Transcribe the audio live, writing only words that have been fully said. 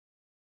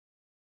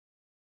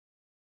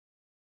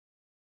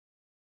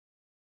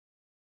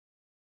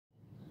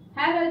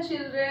Hello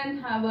children,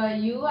 how are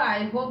you?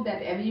 I hope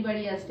that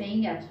everybody are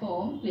staying at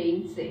home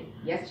playing safe.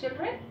 Yes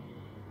children?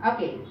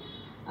 Okay.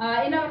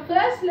 In our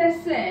first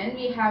lesson,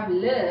 we have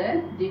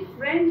learned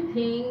different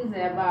things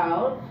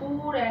about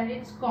food and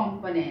its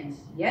components.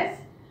 Yes?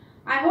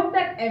 I hope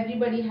that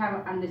everybody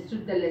have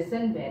understood the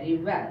lesson very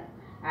well.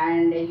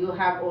 And you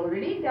have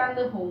already done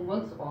the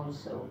homeworks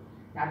also.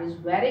 That is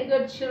very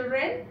good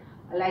children.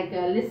 Like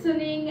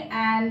listening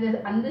and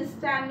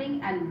understanding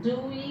and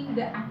doing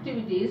the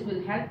activities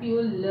will help you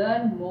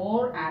learn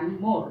more and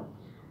more.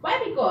 Why?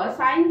 Because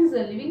science is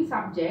a living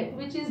subject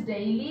which is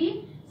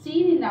daily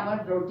seen in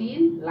our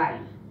routine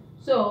life.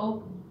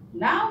 So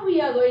now we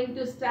are going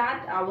to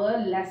start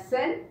our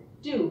lesson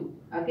 2.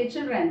 Okay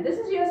children, this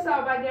is your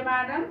Saubhagya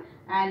madam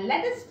and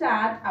let us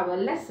start our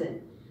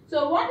lesson.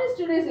 So what is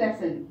today's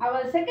lesson?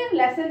 Our second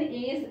lesson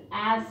is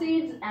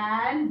acids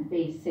and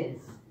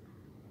bases.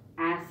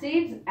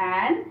 Acids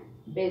and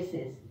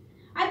bases.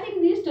 I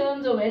think these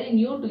terms are very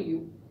new to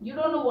you. You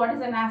don't know what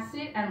is an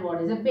acid and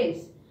what is a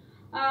base.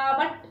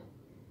 But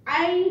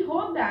I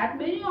hope that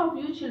many of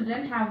you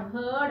children have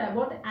heard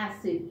about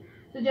acid.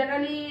 So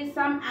generally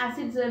some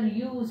acids are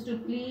used to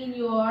clean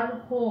your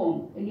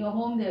home. In your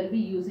home they will be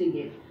using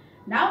it.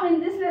 Now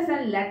in this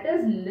lesson let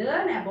us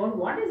learn about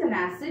what is an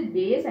acid,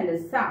 base and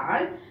a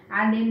salt,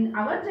 and in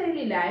our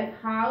daily life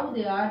how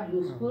they are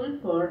useful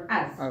for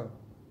us.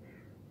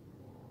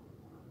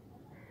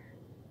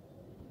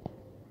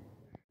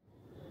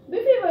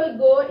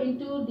 Before we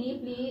go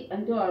deeply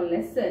into our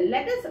lesson,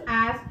 let us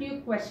ask few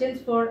questions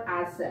for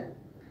ourselves.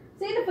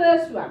 See the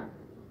first one.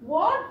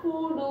 What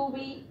food do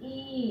we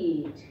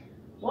eat?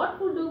 What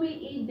food do we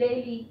eat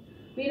daily?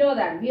 We know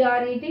that we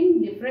are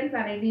eating different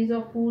varieties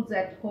of foods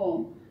at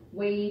home.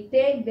 We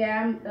take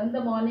them in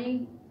the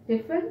morning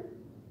tiffin,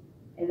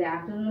 in the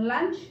afternoon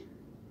lunch,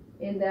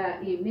 in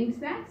the evening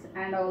snacks,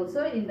 and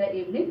also in the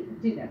evening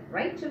dinner.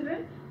 Right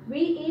children? We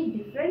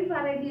eat different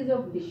varieties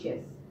of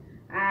dishes.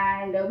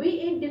 And we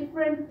eat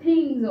different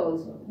things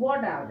also.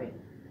 What are they?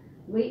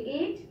 We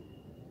eat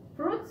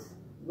fruits,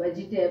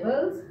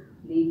 vegetables,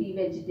 leafy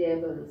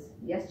vegetables.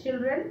 Yes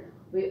children,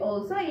 we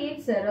also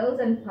eat cereals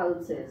and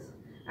pulses.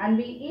 And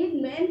we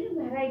eat many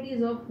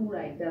varieties of food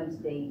items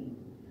daily.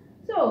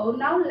 So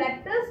now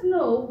let us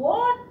know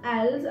what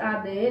else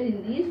are there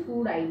in these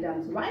food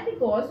items. Why?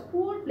 Because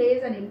food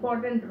plays an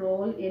important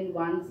role in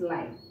one's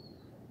life.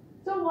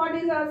 So what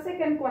is our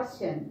second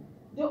question?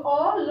 Do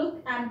all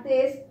look and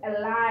taste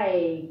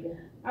alike?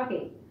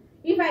 Okay,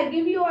 if I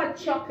give you a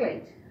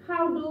chocolate,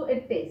 how do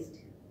it taste?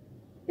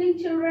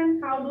 Think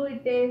children, how do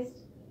it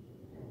taste?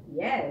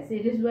 Yes,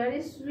 it is very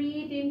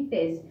sweet in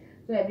taste.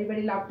 So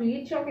everybody loves to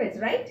eat chocolates,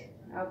 right?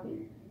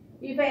 Okay.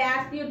 If I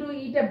ask you to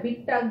eat a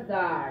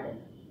bitter-gourd,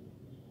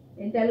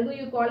 in Telugu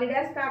you call it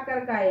as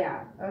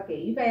kakarkaya.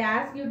 Okay, if I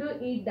ask you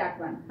to eat that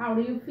one, how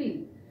do you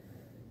feel?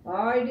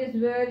 Oh, it is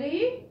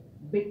very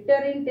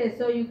bitter in taste,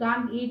 so you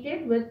can't eat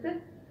it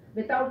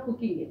without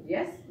cooking it.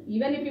 Yes,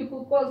 even if you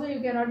cook also you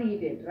cannot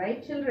eat it,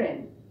 right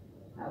children?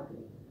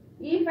 Okay.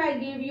 If I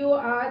give you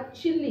a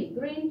chili,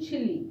 green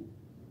chili,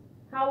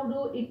 how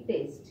do it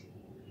taste?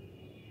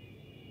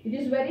 It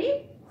is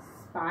very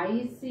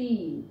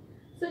spicy.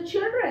 So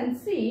children,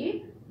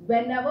 see,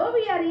 whenever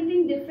we are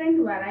eating different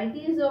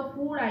varieties of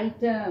food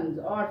items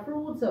or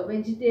fruits or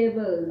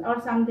vegetables or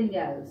something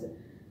else,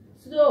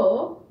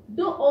 so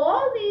do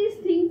all these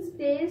things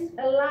taste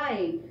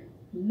alike?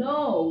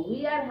 No,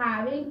 we are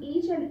having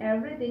each and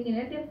everything in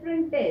a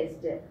different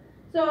taste.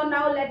 So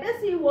now let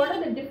us see what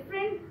are the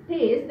different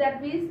tastes that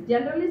we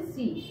generally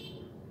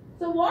see.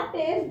 So what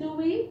taste do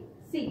we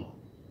see?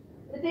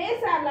 The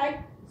tastes are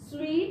like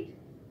sweet,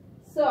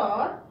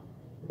 sour,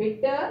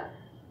 bitter,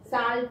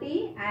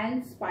 salty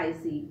and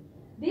spicy.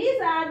 These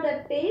are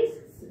the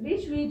tastes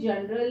which we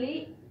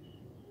generally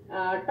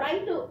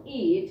try to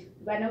eat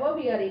whenever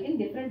we are eating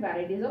different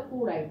varieties of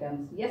food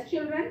items. Yes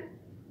children?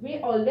 We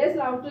always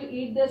love to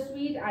eat the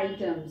sweet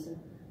items.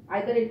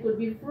 Either it could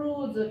be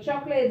fruits or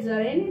chocolates or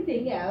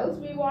anything else.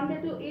 We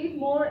wanted to eat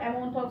more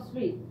amount of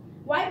sweet.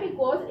 Why?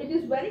 Because it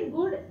is very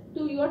good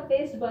to your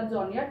taste buds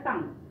on your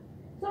tongue.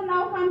 So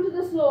now come to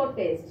the sour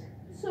taste.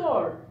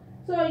 Sour.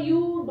 So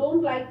you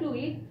don't like to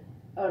eat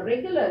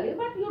regularly,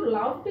 but you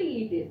love to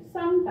eat it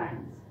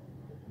sometimes.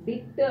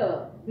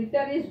 Bitter.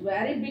 Bitter is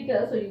very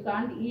bitter, so you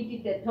can't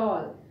eat it at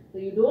all. So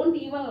you don't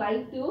even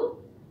like to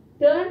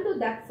turn to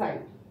that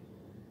side.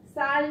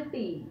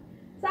 Salty.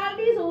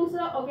 Salty is also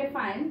okay,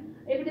 fine.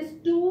 If it is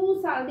too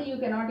salty you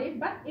cannot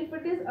eat, but if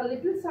it is a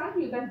little salt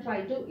you can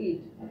try to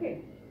eat. Okay.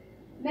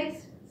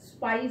 Next,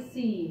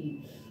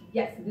 spicy.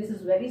 Yes, this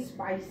is very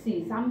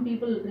spicy. Some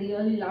people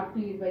really love to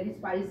eat very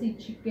spicy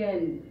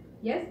chicken.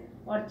 Yes,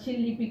 or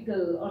chili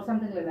pickle or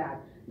something like that.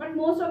 But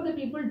most of the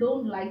people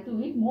don't like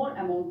to eat more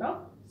amount of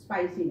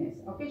spiciness.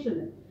 Okay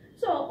children.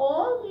 So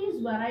all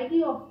these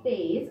variety of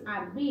tastes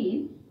are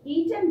being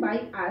eaten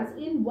by us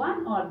in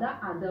one or the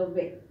other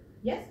way.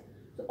 Yes.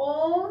 So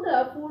all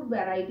the food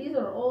varieties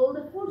or all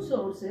the food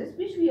sources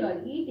which we are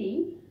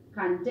eating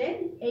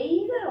contain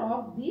either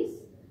of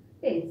these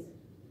tastes.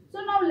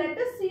 So now Now let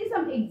us see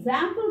some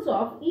examples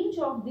of each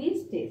of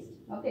these tastes.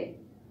 Okay.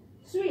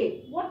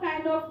 Sweet. What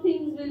kind of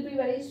things will be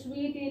very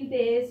sweet in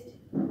taste?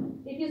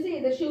 If you see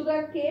the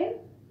sugar cane,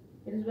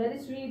 it is very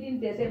sweet in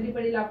taste.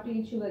 Everybody loves to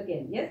eat sugar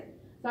cane. Yes.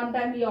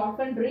 Sometimes we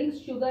often drink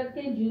sugar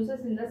cane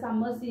juices in the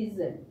summer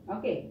season.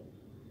 Okay.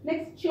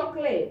 Next,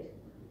 chocolate.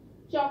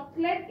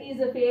 Chocolate is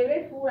a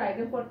favorite food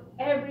item for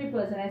every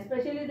person,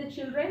 especially the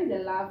children.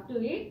 They love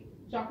to eat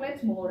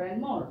chocolates more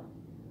and more.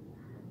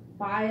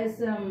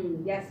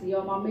 Payasam. Yes,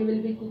 your mommy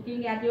will be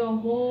cooking at your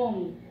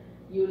home.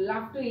 You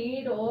love to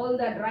eat all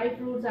the dry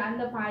fruits and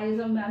the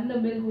payasam and the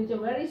milk, which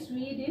are very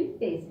sweet in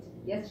taste.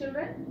 Yes,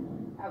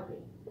 children? Okay.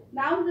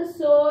 Now the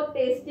sour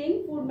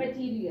tasting food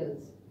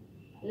materials.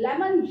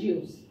 Lemon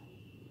juice.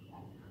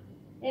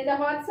 In the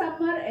hot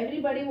summer,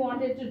 everybody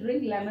wanted to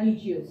drink lemon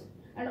juice.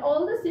 And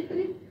all the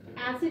citric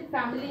acid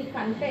family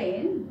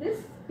contain this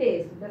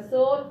taste, the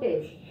sour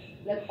taste.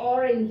 Like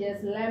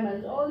oranges,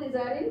 lemons, all these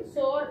are in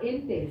sour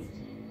in taste.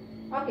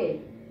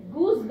 Okay,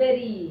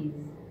 gooseberries.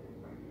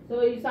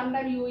 So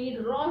sometimes you eat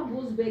raw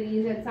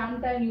gooseberries and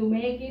sometimes you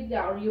make it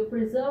or you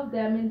preserve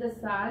them in the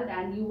salt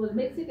and you will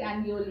mix it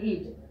and you will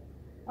eat.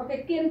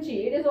 Okay,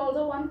 kimchi. It is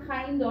also one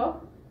kind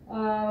of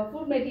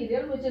food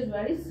material which is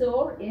very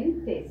sour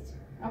in taste.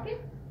 Okay.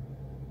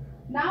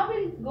 Now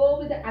we'll go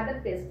with the other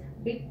taste.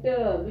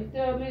 Bitter.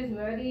 Bitter means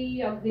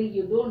very ugly.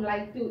 You don't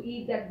like to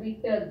eat that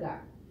bitter gourd.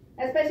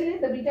 Especially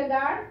the bitter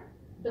gourd,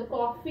 the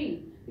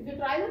coffee. If you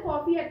try the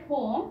coffee at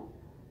home,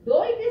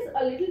 though it is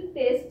a little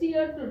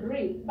tastier to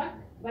drink, but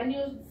when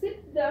you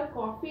sip the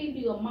coffee into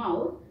your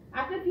mouth,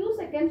 after a few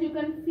seconds you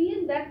can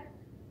feel that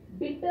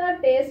bitter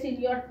taste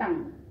in your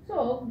tongue.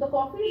 So the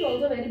coffee is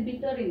also very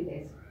bitter in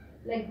taste.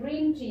 Like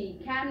green tea,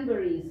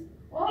 cranberries.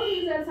 All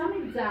these are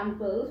some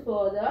examples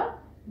for the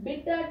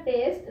bitter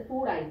taste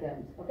food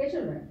items. Okay,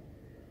 children.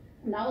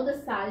 Now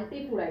the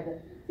salty food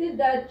items. See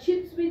the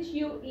chips which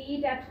you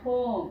eat at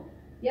home.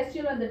 Yes,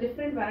 children, the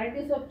different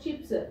varieties of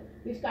chips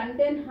which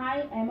contain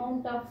high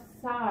amount of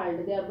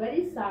salt. They are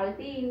very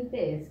salty in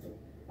taste.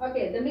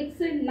 Okay, the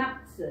mixed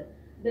nuts.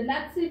 The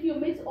nuts, if you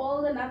mix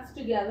all the nuts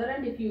together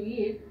and if you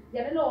eat,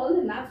 generally all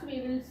the nuts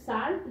we will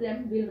salt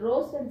them, we'll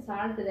roast and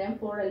salt them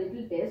for a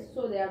little taste.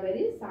 So they are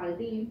very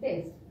salty in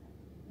taste.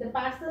 The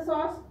pasta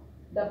sauce,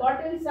 the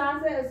bottled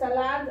sauce,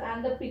 salads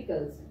and the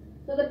pickles.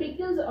 So the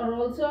pickles are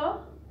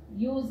also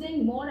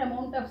using more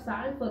amount of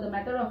salt for the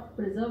matter of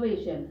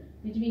preservation,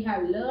 which we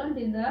have learned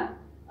in the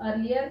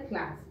earlier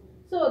class.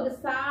 So the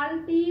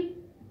salty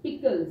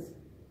pickles,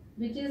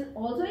 which is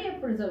also a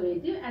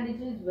preservative and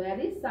it is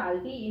very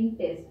salty in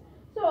taste.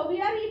 So we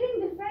are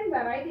eating different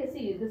varieties.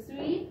 See the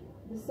sweet,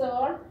 the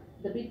sour,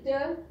 the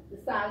bitter, the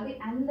salty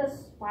and the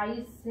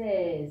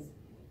spices.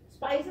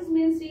 Spices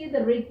means, see,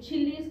 the red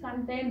chilies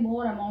contain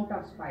more amount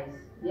of spice.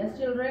 Yes,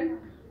 children,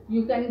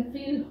 you can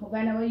feel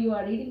whenever you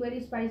are eating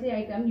very spicy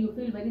item, you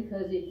feel very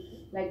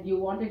thirsty, like you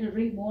wanted to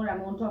drink more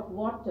amount of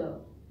water.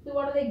 So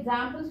what are the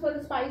examples for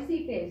the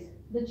spicy taste?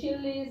 The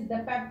chilies,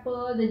 the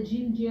pepper, the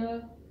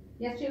ginger.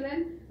 Yes,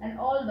 children, and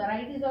all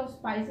varieties of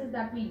spices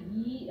that we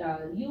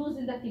use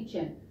in the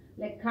kitchen,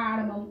 like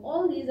cardamom.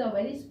 All these are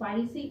very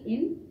spicy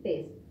in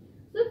taste.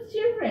 So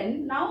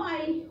children, now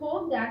I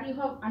hope that you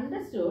have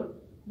understood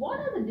what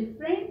are the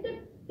different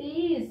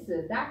tastes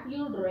that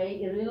you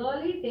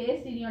really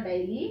taste in your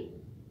daily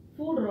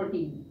food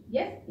routine.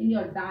 Yes, in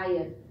your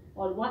diet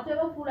or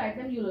whatever food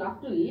item you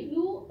love to eat,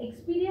 you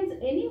experience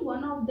any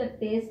one of the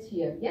tastes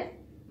here. Yes,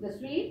 the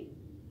sweet,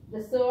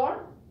 the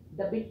sour,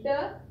 the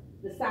bitter,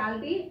 the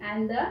salty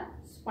and the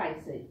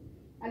spicy.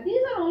 And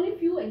these are only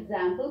few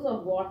examples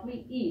of what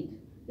we eat.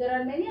 There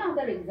are many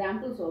other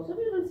examples also.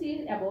 We will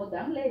see about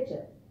them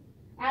later.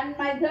 And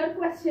my third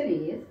question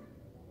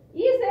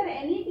is there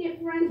any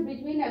difference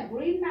between a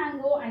green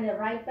mango and a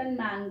ripened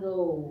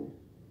mango?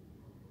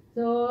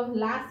 So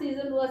last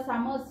season was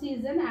summer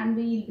season and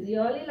we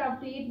really love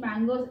to eat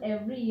mangoes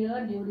every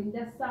year during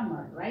the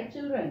summer, right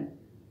children?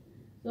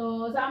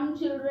 So some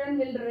children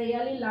will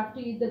really love to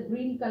eat the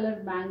green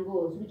colored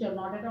mangoes which are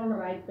not at all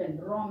ripened,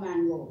 raw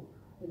mango,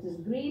 which is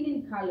green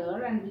in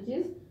color and which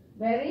is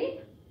very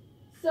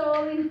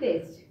sour in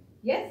taste.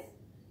 Yes?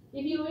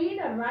 If you eat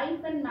a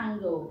ripened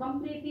mango,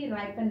 completely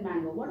ripened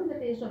mango, what is the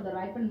taste of the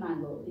ripened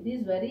mango? It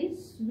is very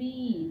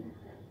sweet.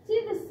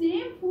 See, the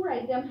same food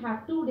item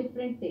have two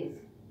different tastes.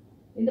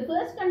 In the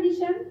first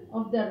condition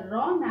of the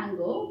raw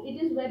mango,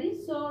 it is very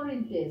sour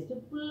in taste.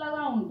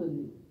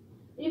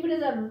 If it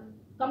is a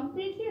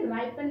completely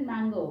ripened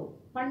mango,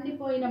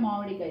 పండిపోయిన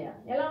మామిడికాయ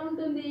ఎలా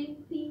ఉంటుంది?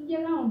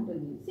 తీయగా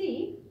ఉంటుంది. See,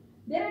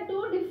 there are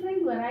two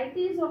different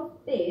varieties of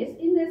taste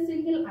in a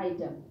single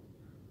item.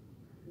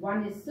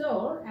 One is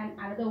sour and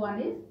another one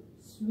is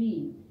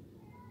sweet.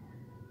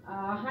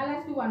 I'll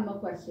ask you one more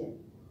question.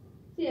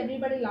 See,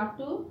 everybody love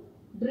to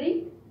drink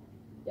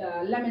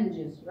lemon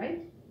juice, right?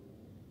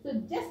 So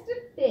just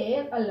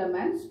take a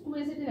lemon,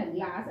 squeeze it in a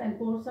glass and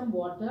pour some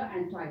water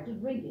and try to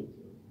drink it.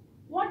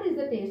 What is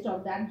the taste of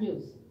that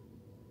juice?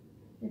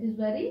 It is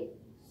very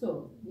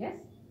sour, yes?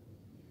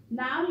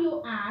 Now you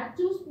add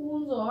 2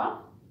 spoons of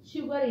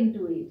sugar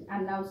into it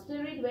and now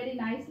stir it very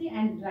nicely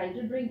and try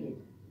to drink it.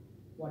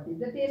 What is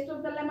the taste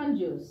of the lemon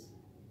juice?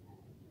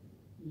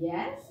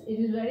 Yes, it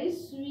is very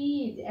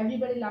sweet.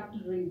 Everybody loves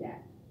to drink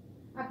that.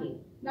 Okay,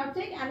 now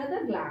take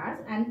another glass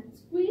and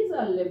squeeze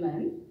a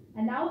lemon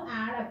and now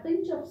add a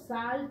pinch of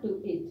salt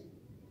to it.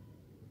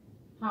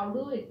 How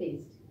do it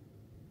taste?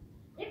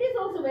 It is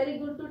also very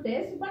good to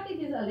taste, but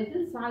it is a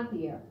little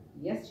saltier.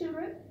 Yes,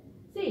 children?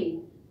 See,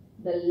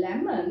 the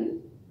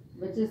lemon,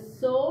 which is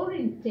sour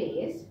in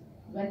taste,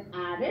 when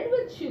added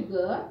with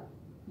sugar,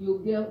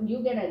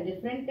 you get a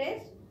different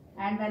taste.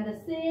 And when the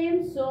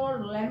same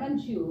sour lemon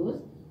juice,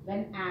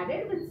 when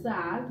added with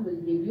salt, will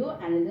give you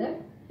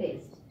another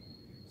taste.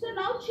 So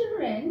now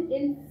children,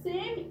 in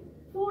same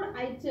food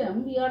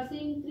item, we are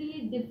seeing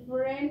three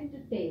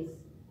different tastes.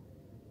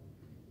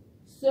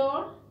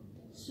 Sour,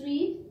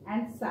 sweet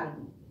and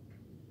salty.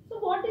 So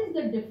what is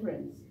the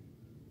difference?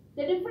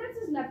 The difference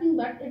is nothing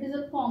but it is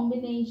a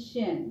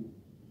combination.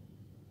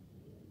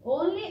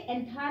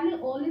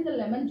 Entirely the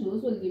lemon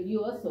juice will give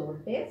you a sour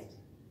taste.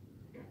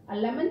 A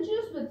lemon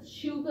juice with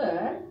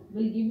sugar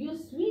will give you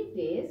sweet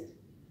taste.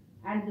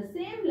 And the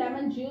same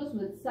lemon juice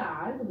with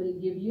salt will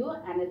give you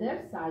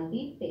another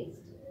salty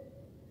taste.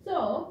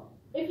 So,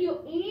 if you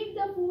eat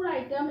the food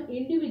item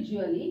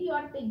individually, you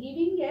are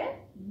giving a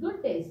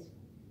good taste.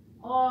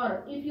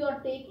 Or if you are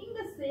taking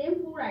the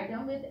same food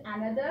item with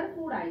another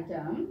food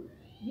item,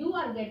 you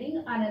are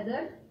getting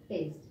another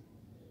taste.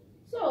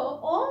 So,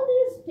 all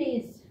these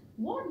tastes,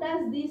 what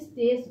does this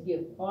taste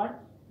give? Or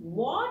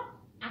what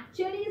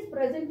actually is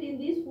present in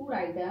these food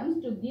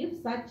items to give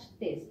such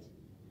taste?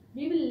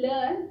 We will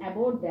learn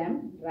about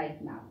them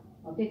right now.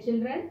 Okay,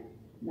 children?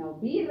 Now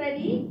be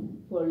ready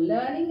for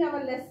learning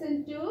our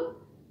lesson 2,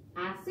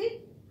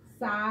 acid,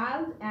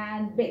 salt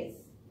and base.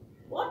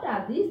 What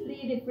are these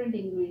three different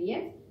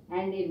ingredients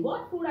and in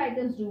what food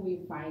items do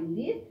we find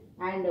these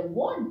and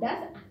what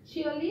does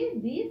actually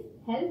these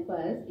help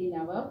us in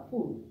our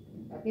food?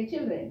 Okay,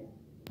 children?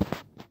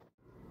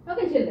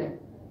 Okay, children.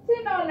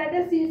 So now let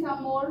us see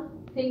some more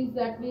things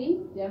that we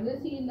generally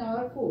see in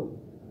our food.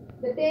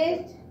 The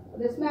taste,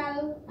 the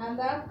smell and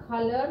the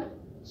color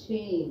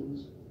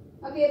change.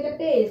 Okay, the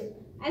taste.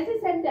 As I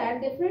said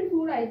that different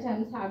food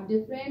items have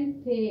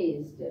different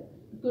taste.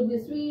 It could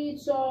be sweet,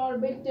 sour,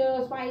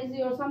 bitter,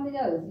 spicy or something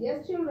else.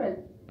 Yes,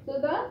 children.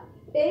 So the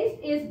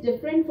taste is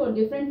different for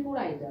different food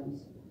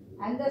items.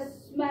 And the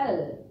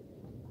smell.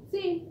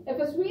 See, if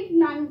a sweet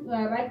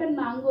ripened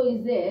mango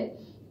is there,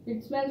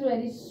 it smells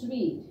very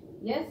sweet.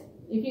 Yes.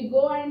 If you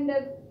go and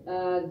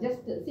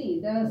just see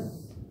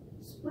the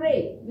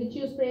spray which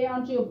you spray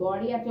onto your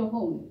body at your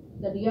home,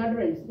 the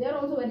deodorants, they are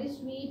also very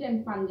sweet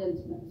and pungent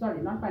smell.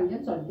 Sorry, not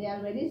pungent, sorry, they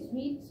are very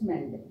sweet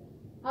smelled.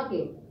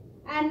 Okay,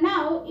 and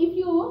now if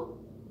you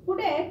put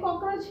a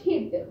cockroach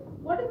hit,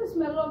 what is the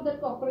smell of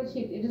that cockroach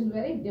hit? It is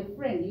very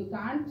different, you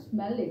can't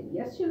smell it.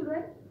 Yes,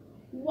 children?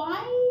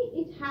 Why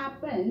it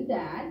happened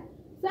that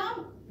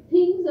some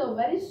things are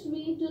very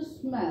sweet to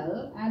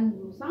smell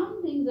and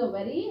some things are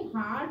very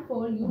hard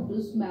for you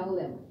to smell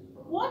them?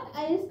 What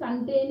is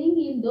containing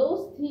in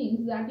those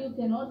things that you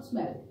cannot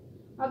smell?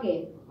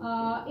 Okay,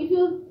 if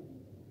you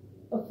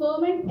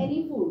ferment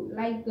any food,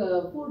 like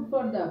food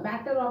for the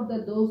batter of the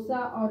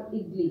dosa or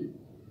idli,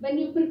 when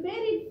you prepare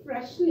it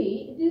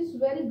freshly, it is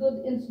very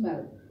good in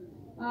smell.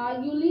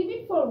 You leave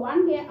it for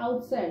 1 day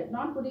outside,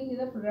 not putting in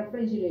the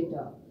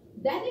refrigerator.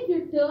 Then if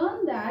you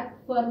turn that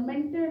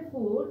fermented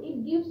food,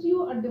 it gives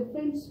you a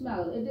different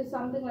smell. It is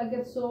something like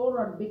a sour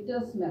or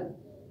bitter smell.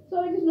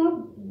 So it is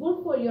not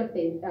good for your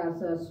taste,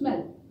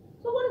 smell.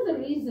 So what is the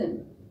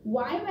reason?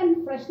 Why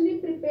when freshly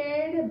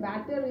prepared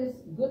batter is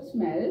good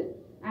smell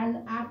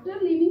and after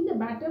leaving the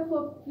batter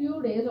for few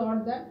days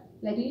or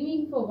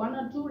leaving for 1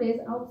 or 2 days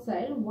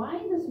outside,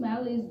 why the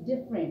smell is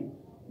different?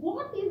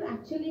 What is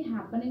actually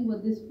happening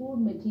with these food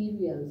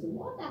materials?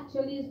 What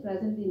actually is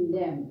present in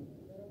them?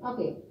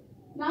 Okay,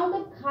 now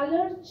the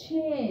color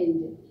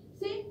change.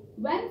 See,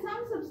 when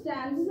some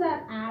substances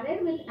are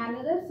added with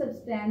another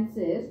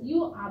substances,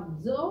 you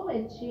observe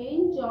a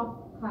change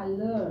of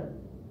color.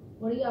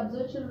 What do you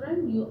observe,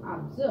 children? You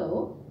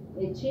observe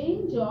a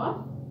change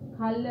of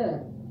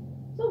color.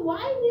 So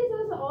why this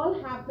is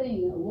all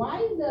happening? Why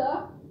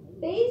the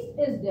taste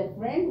is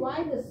different?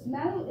 Why the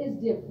smell is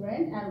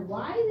different? And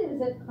why there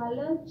is a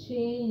color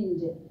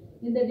change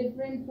in the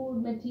different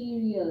food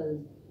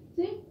materials?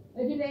 See,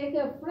 if you take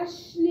a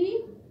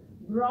freshly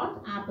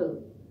brought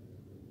apple,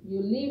 you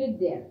leave it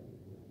there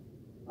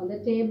on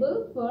the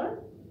table for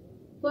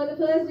the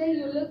first day.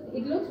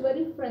 It looks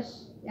very fresh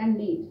and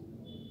neat.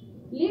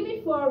 Leave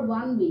it for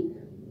 1 week.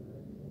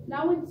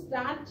 Now it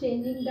starts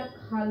changing the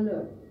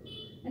color.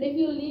 And if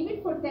you leave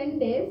it for 10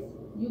 days,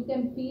 you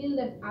can feel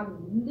that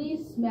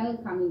ugly smell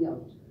coming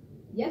out.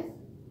 Yes?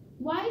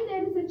 Why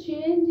there is a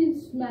change in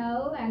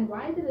smell and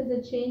why there is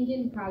a change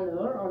in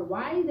color or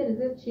why there is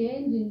a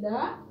change in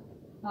the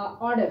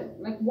odor?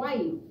 Like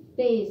why?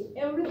 Taste,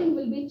 everything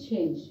will be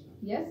changed.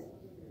 Yes?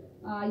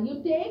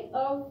 You take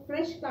a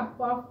fresh cup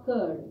of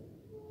curd.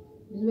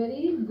 It is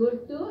very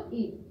good to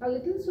eat. A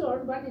little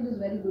sour, but it is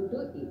very good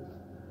to eat.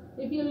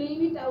 If you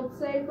leave it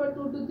outside for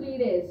 2 to 3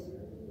 days,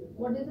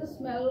 what is the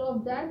smell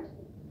of that?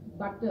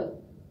 butter,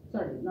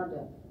 sorry, not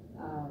a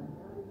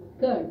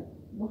curd,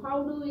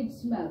 how do it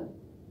smell?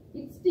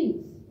 It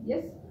stinks,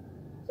 yes?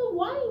 So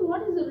why?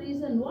 What is the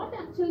reason? What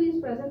actually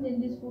is present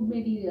in these food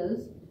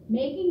materials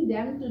making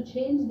them to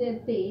change their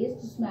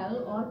taste,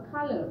 smell or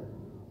color?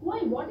 Why?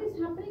 What is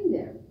happening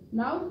there?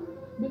 Now,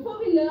 before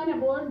we learn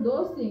about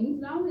those things,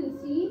 now we'll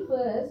see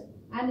first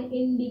an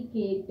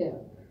indicator.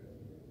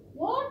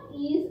 What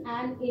is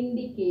an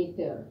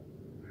indicator?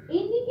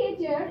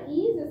 Indicator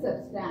is a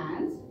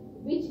substance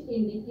which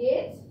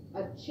indicates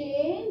a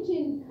change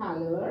in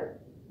color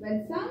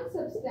when some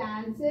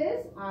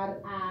substances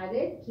are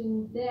added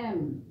to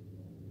them.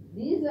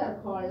 These are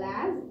called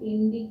as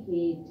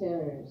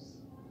indicators.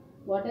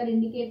 What are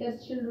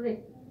indicators,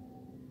 children?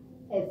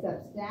 A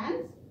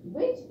substance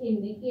which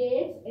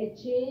indicates a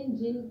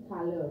change in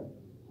color.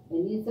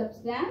 Any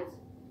substance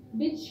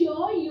which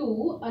show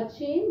you a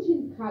change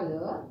in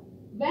color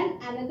when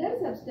another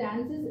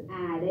substance is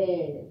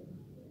added.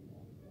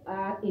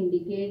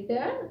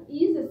 Indicator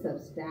is a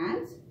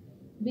substance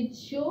which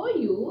show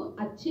you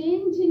a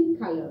change in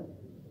color.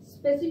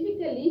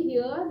 Specifically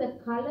here the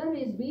color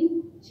is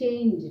being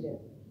changed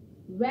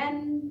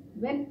when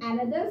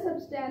another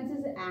substance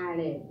is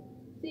added.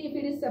 See, if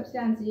it is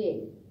substance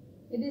A,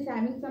 it is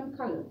having some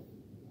color.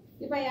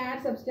 If I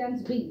add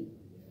substance B,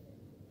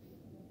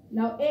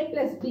 now A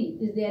plus B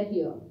is there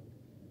here.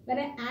 When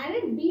I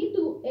added B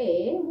to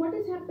A, what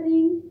is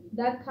happening?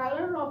 The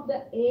color of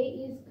the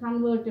A is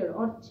converted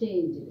or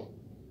changed.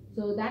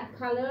 So that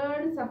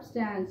colored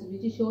substance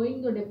which is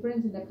showing the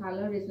difference in the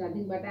color is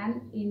nothing but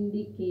an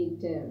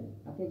indicator.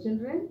 Okay,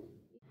 children?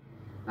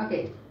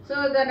 Okay,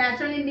 so the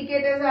natural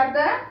indicators are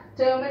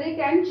the turmeric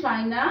and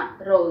China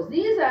rose.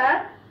 These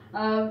are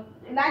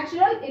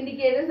natural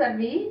indicators that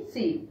we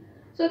see.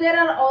 So there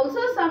are also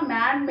some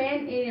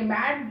man-made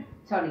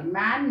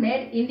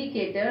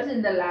indicators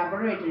in the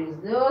laboratories.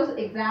 Those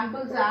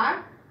examples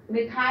are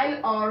methyl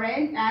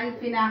orange and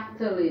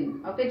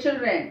phenolphthalein. Okay,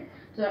 children.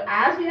 So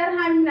as we are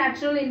having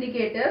natural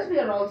indicators, we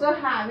are also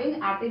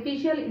having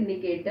artificial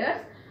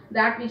indicators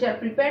that which are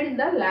prepared in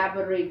the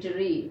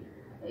laboratory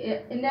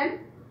in an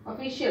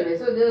official way.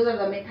 So those are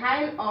the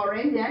methyl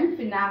orange and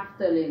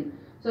phenolphthalein.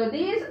 So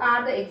these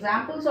are the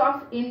examples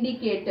of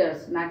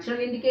indicators, natural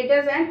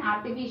indicators and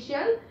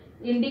artificial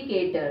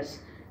indicators.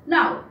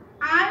 Now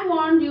I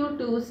want you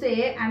to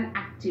say an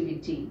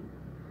activity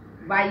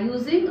by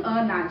using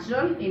a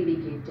natural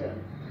indicator.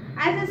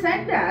 As I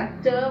said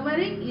that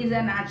turmeric is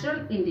a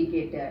natural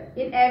indicator.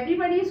 In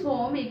everybody's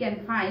home we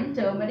can find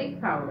turmeric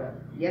powder.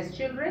 Yes,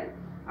 children?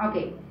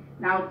 Okay.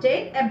 Now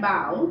take a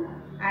bowl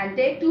and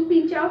take 2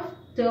 pinches of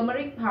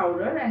turmeric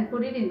powder and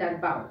put it in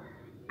that bowl.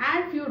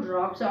 Add few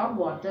drops of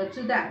water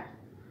to that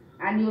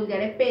and you will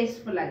get a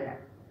paste like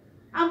that.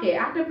 Okay,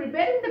 after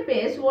preparing the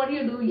paste, what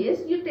you do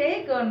is you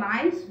take a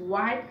nice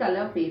white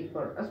color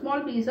paper, a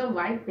small piece of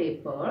white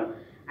paper,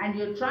 and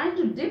you try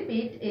to dip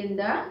it in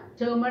the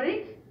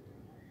turmeric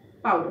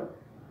powder,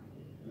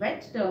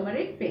 wet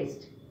turmeric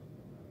paste.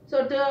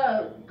 So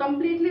to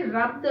completely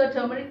rub the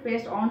turmeric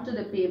paste onto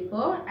the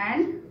paper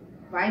and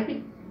wipe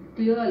it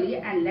clearly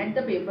and let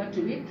the paper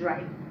to be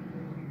dry.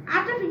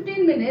 After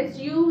 15 minutes,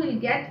 you will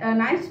get a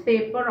nice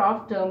paper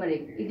of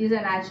turmeric. It is a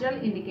natural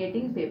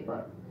indicating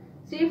paper.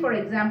 See, for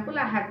example,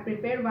 I have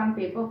prepared one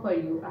paper for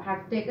you. I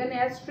have taken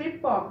a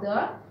strip of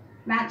the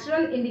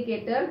natural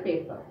indicator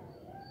paper.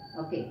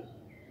 Okay.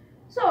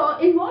 So,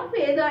 in what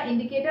way the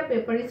indicator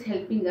paper is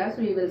helping us,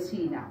 we will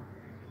see now.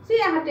 See,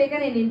 I have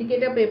taken an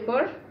indicator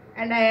paper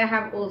and I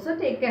have also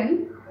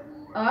taken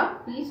a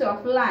piece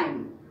of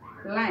lemon.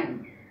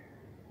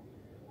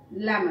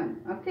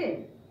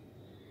 Okay.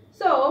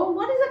 So,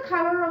 what is the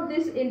color of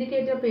this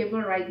indicator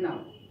paper right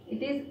now?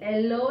 It is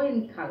yellow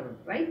in color,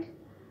 right?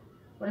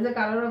 What is the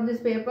color of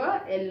this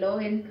paper? Yellow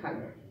in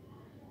color.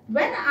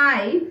 When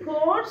I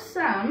pour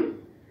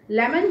some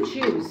lemon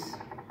juice,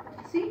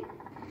 see,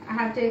 I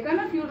have taken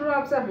a few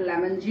drops of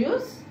lemon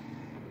juice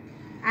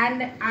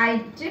and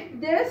I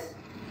dip this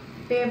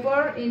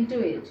paper into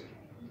it.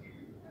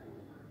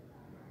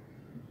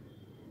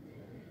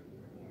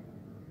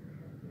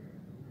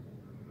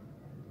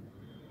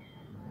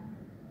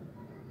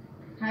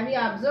 Have you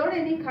observed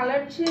any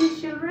color change,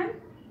 children?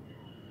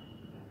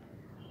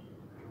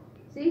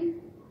 See,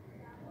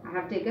 I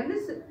have taken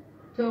this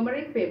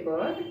turmeric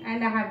paper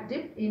and I have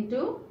dipped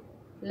into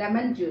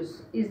lemon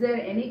juice. Is there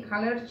any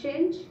color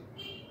change?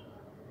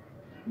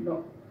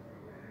 No.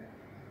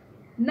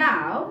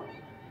 Now,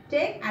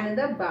 take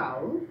another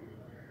bowl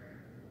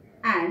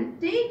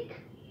and take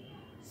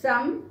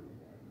some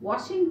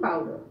washing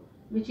powder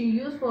which you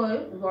use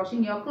for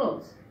washing your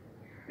clothes.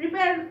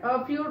 Prepare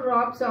a few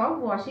drops of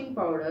washing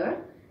powder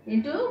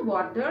into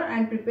water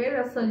and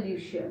prepare a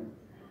solution.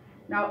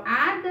 Now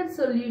add that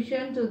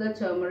solution to the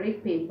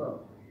turmeric paper.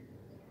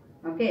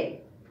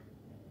 Okay.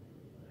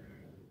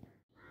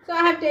 So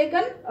I have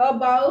taken a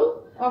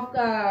bowl of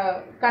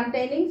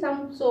containing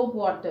some soap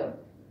water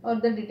or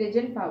the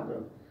detergent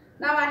powder.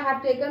 Now I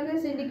have taken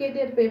this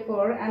indicated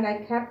paper and I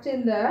kept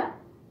in the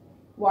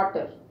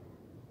water.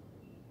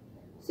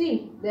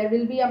 See, there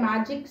will be a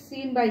magic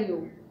seen by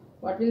you.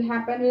 what will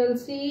happen? We will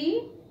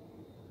see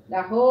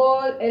the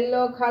whole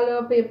yellow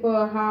color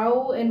paper,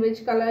 how and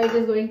which color it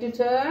is going to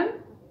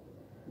turn.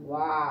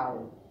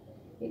 Wow,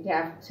 it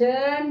have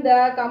turned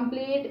the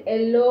complete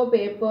yellow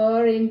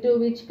paper into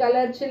which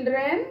color,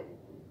 children?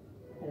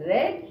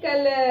 Red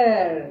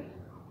color.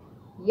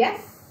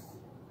 Yes.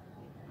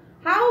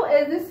 How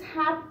has this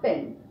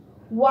happened?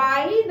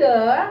 Why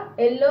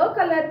the yellow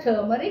color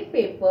turmeric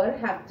paper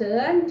have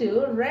turned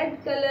to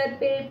red colored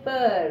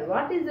paper?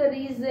 What is the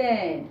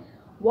reason?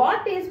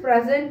 What is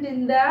present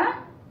in the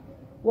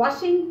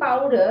washing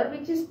powder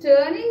which is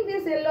turning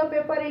this yellow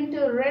paper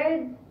into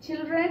red,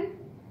 children?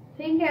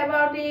 Think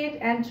about it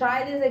and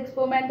try this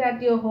experiment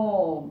at your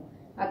home.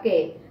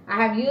 Okay,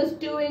 I have used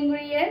two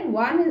ingredients.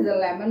 One is the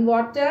lemon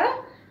water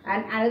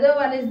and another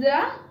one is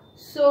the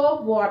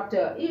soap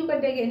water. You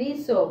can take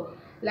any soap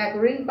like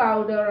ring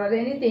powder or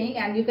anything,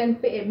 and you can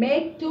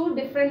make two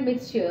different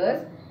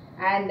mixtures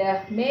and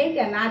make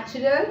a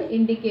natural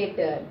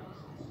indicator.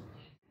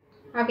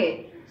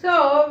 Okay,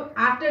 so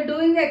after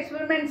doing the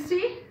experiment,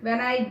 see,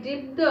 when I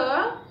dip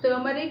the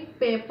turmeric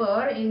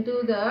paper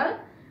into the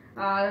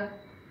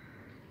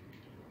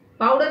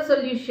powder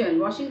solution,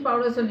 washing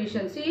powder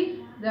solution,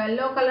 see, the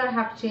yellow color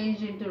have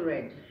changed into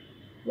red.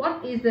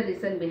 What is the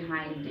reason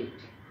behind it?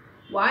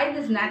 Why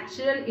this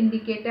natural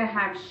indicator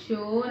have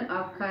shown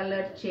a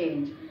color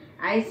change?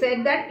 I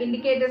said that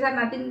indicators are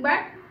nothing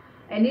but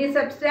any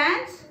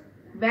substance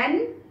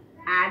when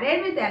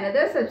added with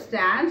another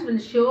substance will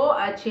show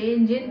a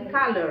change in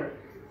color.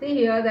 See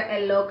here, the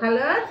yellow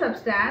color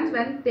substance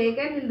when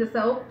taken in the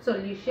soap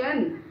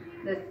solution,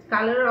 the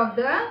color of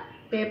the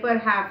paper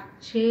have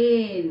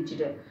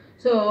changed.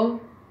 So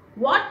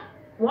what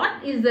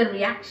is the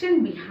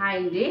reaction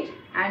behind it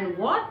and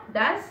what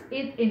does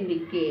it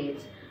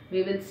indicate?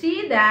 We will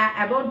see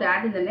about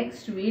that in the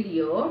next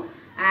video.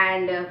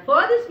 And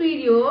for this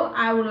video,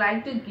 I would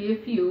like to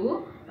give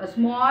you a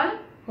small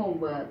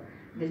homework.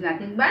 It is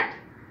nothing but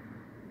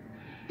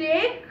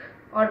take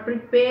or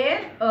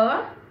prepare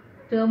a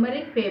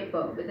turmeric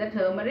paper with a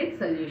turmeric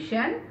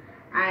solution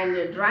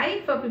and dry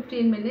it for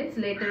 15 minutes.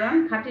 Later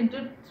on, cut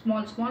into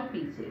small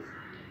pieces.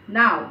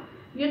 Now,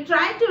 you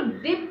try to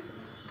dip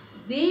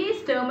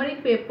these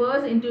turmeric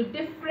papers into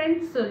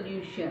different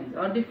solutions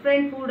or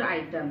different food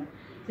items.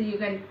 So you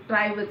can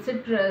try with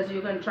citrus, you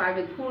can try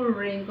with cool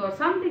drink or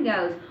something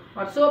else,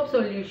 or soap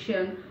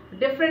solution,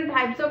 different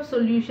types of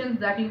solutions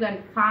that you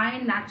can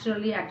find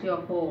naturally at your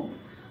home.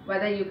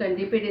 Whether you can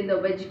dip it in the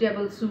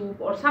vegetable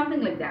soup or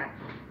something like that.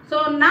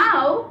 So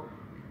now,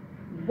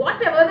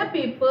 whatever the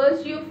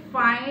papers you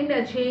find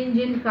a change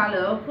in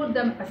color, put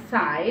them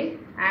aside,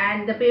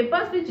 and the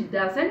papers which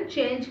doesn't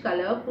change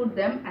color, put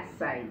them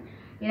aside.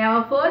 In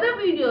our further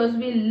videos,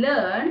 we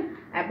learn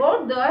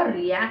about the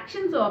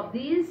reactions of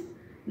these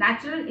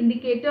natural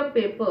indicator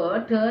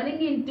paper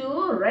turning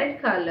into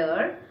red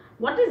color,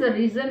 what is the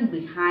reason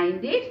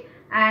behind it,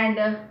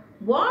 and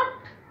what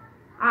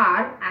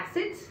are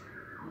acids,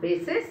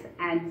 bases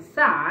and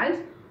salts.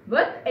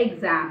 With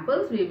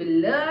examples we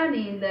will learn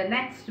in the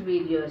next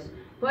videos.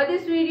 For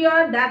this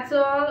video, that's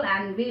all,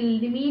 and we'll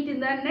meet in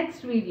the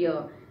next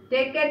video.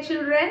 Take care,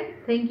 children.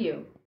 Thank you.